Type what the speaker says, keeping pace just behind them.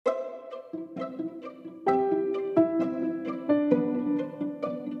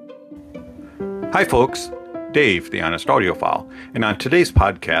Hi folks, Dave, the Honest Audiophile, and on today's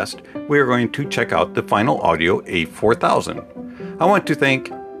podcast, we are going to check out the Final Audio A4000. I want to thank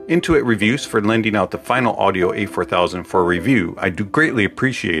Intuit Reviews for lending out the Final Audio A4000 for a review. I do greatly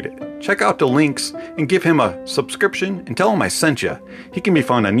appreciate it. Check out the links and give him a subscription and tell him I sent you. He can be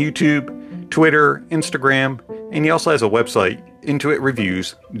found on YouTube, Twitter, Instagram, and he also has a website,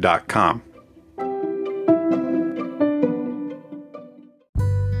 intuitreviews.com.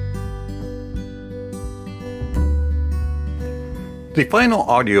 The Final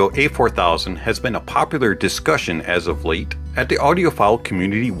Audio A4000 has been a popular discussion as of late at the audiophile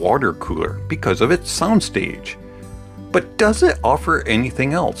community water cooler because of its soundstage. But does it offer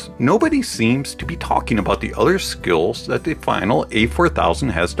anything else? Nobody seems to be talking about the other skills that the Final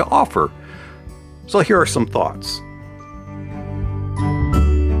A4000 has to offer. So here are some thoughts.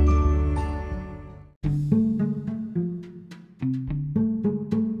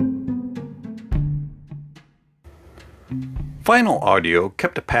 Final Audio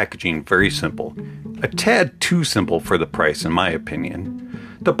kept the packaging very simple, a tad too simple for the price in my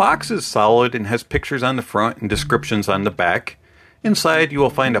opinion. The box is solid and has pictures on the front and descriptions on the back. Inside you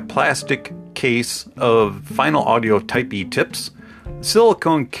will find a plastic case of Final Audio Type E tips, a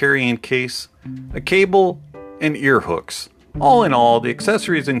silicone carrying case, a cable, and ear hooks. All in all, the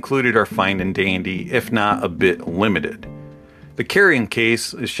accessories included are fine and dandy, if not a bit limited. The carrying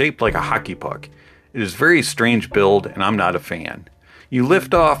case is shaped like a hockey puck. It is a very strange build, and I'm not a fan. You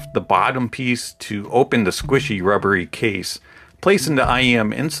lift off the bottom piece to open the squishy rubbery case, placing the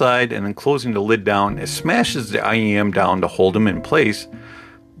IEM inside and then closing the lid down. It smashes the IEM down to hold them in place,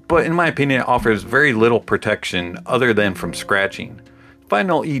 but in my opinion it offers very little protection other than from scratching.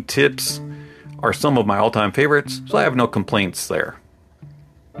 Final E tips are some of my all-time favorites, so I have no complaints there.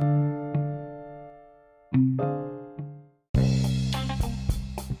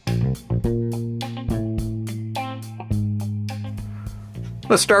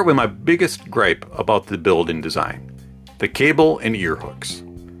 Let's start with my biggest gripe about the build and design. The cable and ear hooks.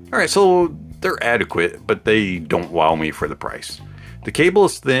 Alright, so they're adequate, but they don't wow me for the price. The cable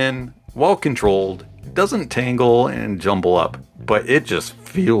is thin, well controlled, doesn't tangle and jumble up, but it just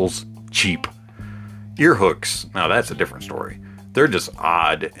feels cheap. Ear hooks, now that's a different story. They're just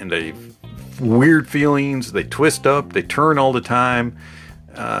odd and they weird feelings, they twist up, they turn all the time.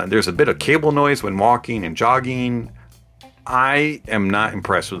 There's a bit of cable noise when walking and jogging. I am not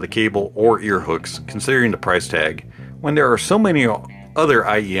impressed with the cable or ear hooks considering the price tag when there are so many other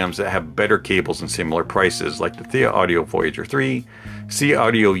IEMs that have better cables and similar prices like the Thea Audio Voyager 3, C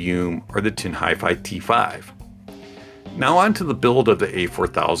Audio Yume, or the Tin Hi-Fi T5. Now on to the build of the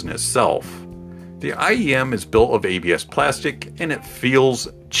A4000 itself. The IEM is built of ABS plastic and it feels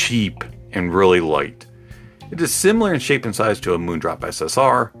cheap and really light. It is similar in shape and size to a Moondrop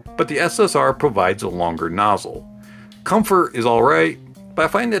SSR, but the SSR provides a longer nozzle. Comfort is alright, but I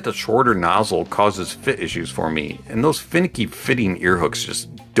find that the shorter nozzle causes fit issues for me, and those finicky fitting ear hooks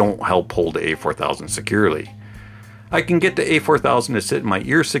just don't help hold the A4000 securely. I can get the A4000 to sit in my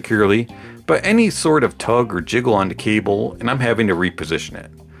ear securely, but any sort of tug or jiggle on the cable and I'm having to reposition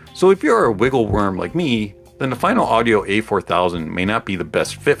it. So if you're a wiggle worm like me, then the Final Audio A4000 may not be the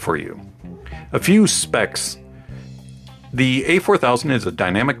best fit for you. A few specs. The A4000 is a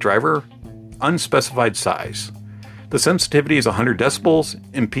dynamic driver, unspecified size. The sensitivity is 100 decibels,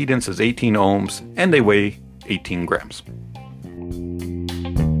 impedance is 18 ohms, and they weigh 18 grams.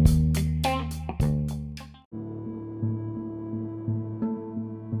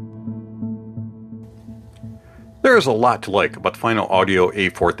 There is a lot to like about the Final Audio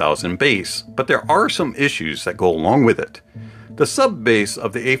A4000 bass, but there are some issues that go along with it. The sub bass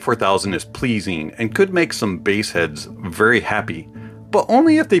of the A4000 is pleasing and could make some bass heads very happy, but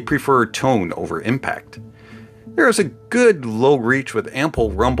only if they prefer tone over impact. There is a good low reach with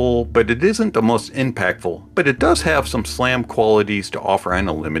ample rumble, but it isn't the most impactful, but it does have some slam qualities to offer on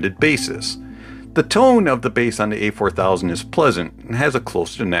a limited basis. The tone of the bass on the A4000 is pleasant and has a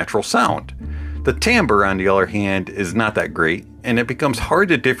close to natural sound. The timbre, on the other hand, is not that great, and it becomes hard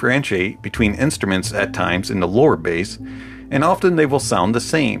to differentiate between instruments at times in the lower bass, and often they will sound the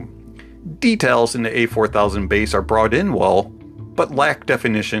same. Details in the A4000 bass are brought in well, but lack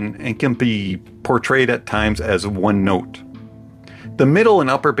definition and can be portrayed at times as one note. The middle and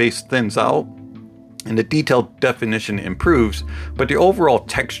upper bass thins out, and the detailed definition improves, but the overall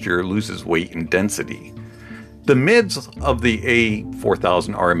texture loses weight and density. The mids of the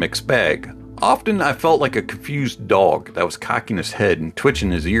A4000 are a mixed bag. Often I felt like a confused dog that was cocking his head and twitching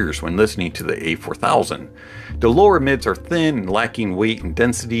his ears when listening to the A4000. The lower mids are thin and lacking weight and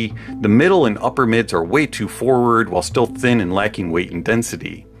density. The middle and upper mids are way too forward while still thin and lacking weight and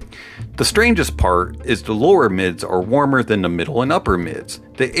density. The strangest part is the lower mids are warmer than the middle and upper mids.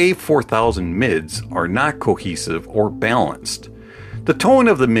 The A4000 mids are not cohesive or balanced. The tone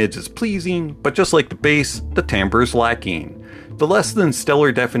of the mids is pleasing, but just like the bass, the timbre is lacking. The less than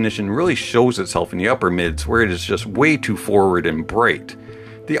stellar definition really shows itself in the upper mids, where it is just way too forward and bright.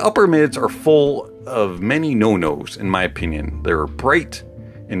 The upper mids are full of many no-nos, in my opinion. They're bright,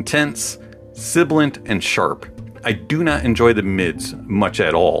 intense, sibilant, and sharp. I do not enjoy the mids much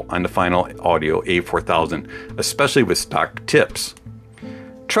at all on the Final Audio A4000, especially with stock tips.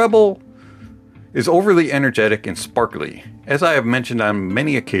 Treble is overly energetic and sparkly. As I have mentioned on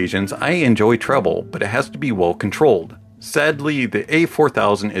many occasions, I enjoy treble, but it has to be well controlled. Sadly, the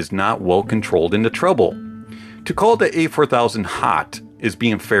A4000 is not well controlled in the treble. To call the A4000 hot is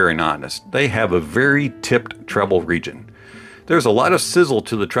being fair and honest. They have a very tipped treble region. There's a lot of sizzle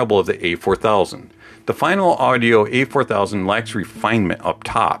to the treble of the A4000. The Final Audio A4000 lacks refinement up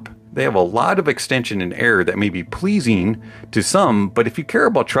top. They have a lot of extension and air that may be pleasing to some, but if you care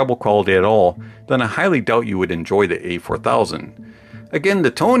about treble quality at all, then I highly doubt you would enjoy the A4000. Again,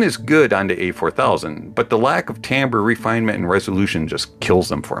 the tone is good on the A4000, but the lack of timbre, refinement, and resolution just kills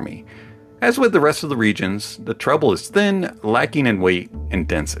them for me. As with the rest of the regions, the treble is thin, lacking in weight and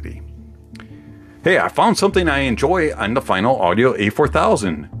density. Hey, I found something I enjoy on the Final Audio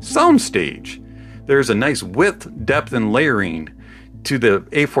A4000, Soundstage. There's a nice width, depth, and layering to the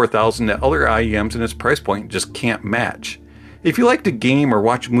A4000 that other IEMs in its price point just can't match. If you like to game or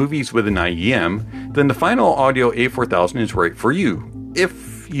watch movies with an IEM, then the Final Audio A4000 is right for you,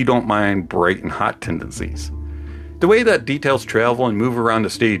 if you don't mind bright and hot tendencies. The way that details travel and move around the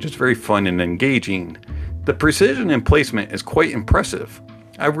stage is very fun and engaging. The precision and placement is quite impressive.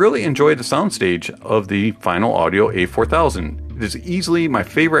 I really enjoy the soundstage of the Final Audio A4000. It is easily my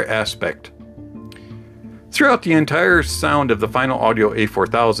favorite aspect. Throughout the entire sound of the Final Audio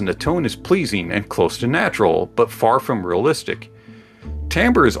A4000, the tone is pleasing and close to natural, but far from realistic.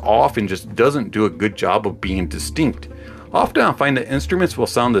 Timbre is off and just doesn't do a good job of being distinct. Often I find that instruments will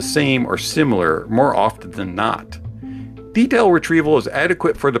sound the same or similar more often than not. Detail retrieval is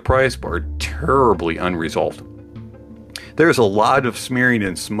adequate for the price, but are terribly unresolved. There's a lot of smearing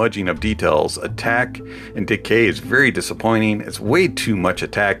and smudging of details. Attack and decay is very disappointing. It's way too much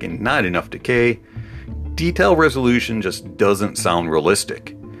attack and not enough decay. Detail resolution just doesn't sound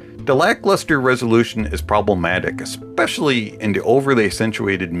realistic. The lackluster resolution is problematic, especially in the overly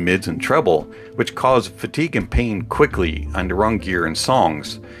accentuated mids and treble, which cause fatigue and pain quickly on the wrong gear and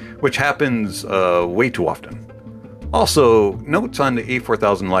songs, which happens way too often. Also, notes on the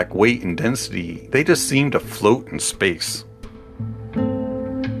A4000 lack weight and density. They just seem to float in space.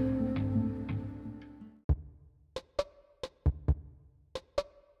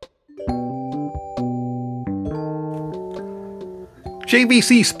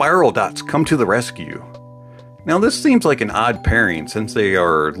 JVC spiral dots come to the rescue. Now this seems like an odd pairing since they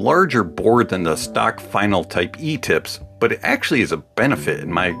are larger bore than the stock Final Type E tips, but it actually is a benefit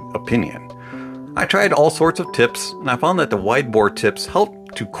in my opinion. I tried all sorts of tips and I found that the wide bore tips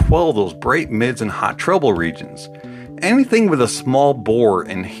help to quell those bright mids and hot treble regions. Anything with a small bore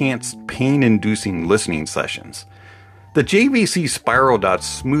enhanced pain-inducing listening sessions. The JVC spiral dots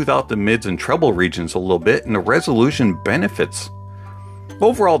smooth out the mids and treble regions a little bit and the resolution benefits.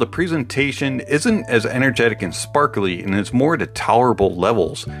 Overall, the presentation isn't as energetic and sparkly and is more to tolerable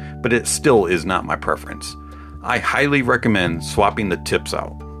levels, but it still is not my preference. I highly recommend swapping the tips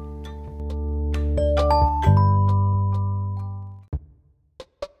out.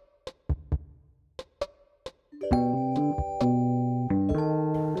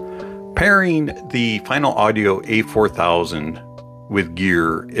 Pairing the Final Audio A4000 with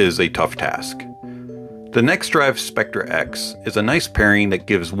gear is a tough task. The Next Drive Spectra X is a nice pairing that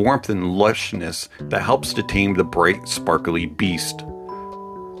gives warmth and lushness that helps to tame the bright, sparkly beast.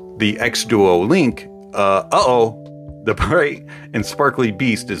 The X Duo Link, the bright and sparkly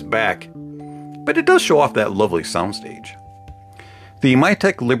beast is back, but it does show off that lovely soundstage. The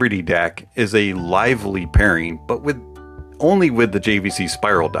Mytek Liberty DAC is a lively pairing, but only with the JVC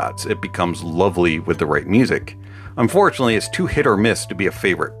spiral dots. It becomes lovely with the right music. Unfortunately, it's too hit or miss to be a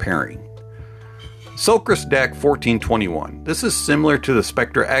favorite pairing. Socrus DAC 1421. This is similar to the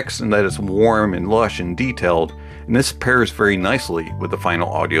Spectra X in that it's warm and lush and detailed, and this pairs very nicely with the Final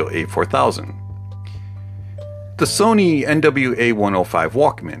Audio A4000. The Sony NWA105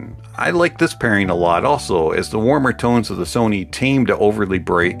 Walkman. I like this pairing a lot also, as the warmer tones of the Sony tame the overly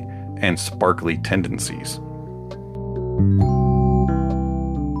bright and sparkly tendencies.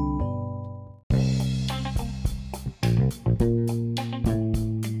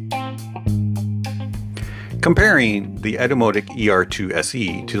 Comparing the Etymotic ER2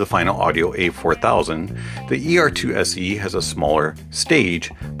 SE to the Final Audio A4000, the ER2 SE has a smaller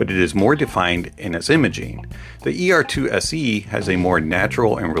stage, but it is more defined in its imaging. The ER2 SE has a more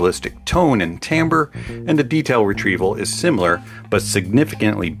natural and realistic tone and timbre, and the detail retrieval is similar, but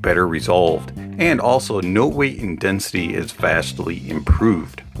significantly better resolved, and also note weight and density is vastly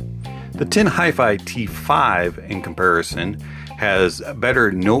improved. The Tin Hi-Fi T5, in comparison, has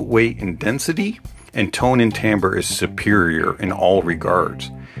better note weight and density, and tone and timbre is superior in all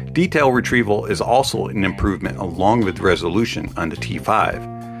regards. Detail retrieval is also an improvement along with resolution on the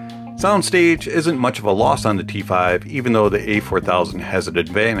T5. Soundstage isn't much of a loss on the T5, even though the A4000 has an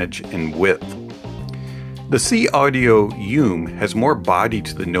advantage in width. The C Audio Ume has more body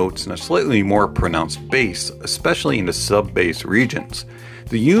to the notes and a slightly more pronounced bass, especially in the sub-bass regions.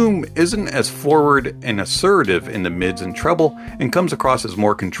 The Ume isn't as forward and assertive in the mids and treble and comes across as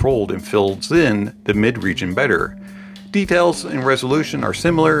more controlled and fills in the mid region better. Details and resolution are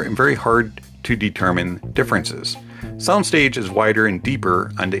similar and very hard to determine differences. Soundstage is wider and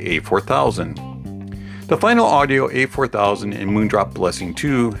deeper on the A4000. The Final Audio A4000 and Moondrop Blessing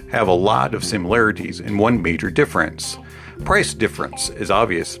 2 have a lot of similarities and one major difference. Price difference is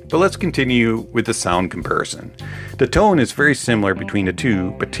obvious, but let's continue with the sound comparison. The tone is very similar between the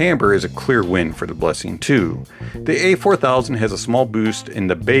two, but timbre is a clear win for the Blessing 2. The A4000 has a small boost in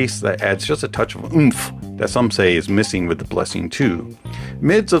the bass that adds just a touch of oomph that some say is missing with the Blessing 2.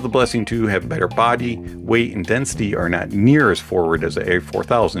 Mids of the Blessing 2 have better body, weight, and density are not near as forward as the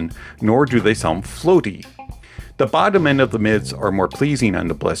A4000, nor do they sound floaty. The bottom end of the mids are more pleasing on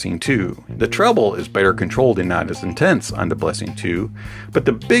the Blessing 2. The treble is better controlled and not as intense on the Blessing 2, but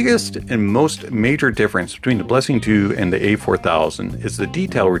the biggest and most major difference between the Blessing 2 and the A4000 is the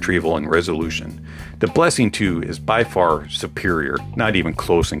detail retrieval and resolution. The Blessing 2 is by far superior, not even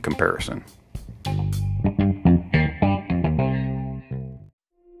close in comparison.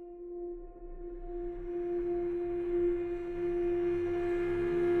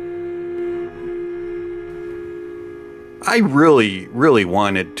 I really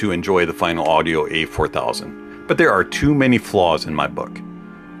wanted to enjoy the Final Audio A4000, but there are too many flaws in my book.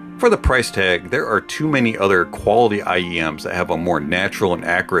 For the price tag, there are too many other quality IEMs that have a more natural and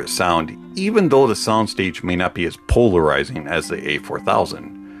accurate sound, even though the Soundstage may not be as polarizing as the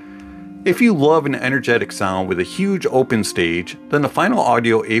A4000. If you love an energetic sound with a huge open stage, then the Final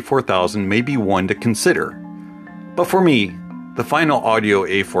Audio A4000 may be one to consider. But for me, the Final Audio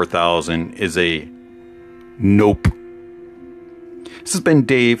A4000 is a nope. This has been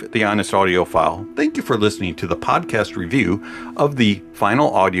Dave, the Honest Audiophile. Thank you for listening to the podcast review of the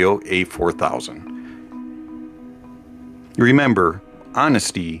Final Audio A4000. Remember,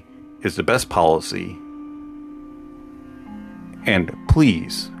 honesty is the best policy. And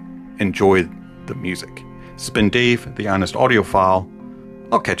please enjoy the music. This has been Dave, the Honest Audiophile.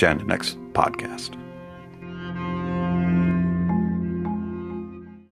 I'll catch you on the next podcast.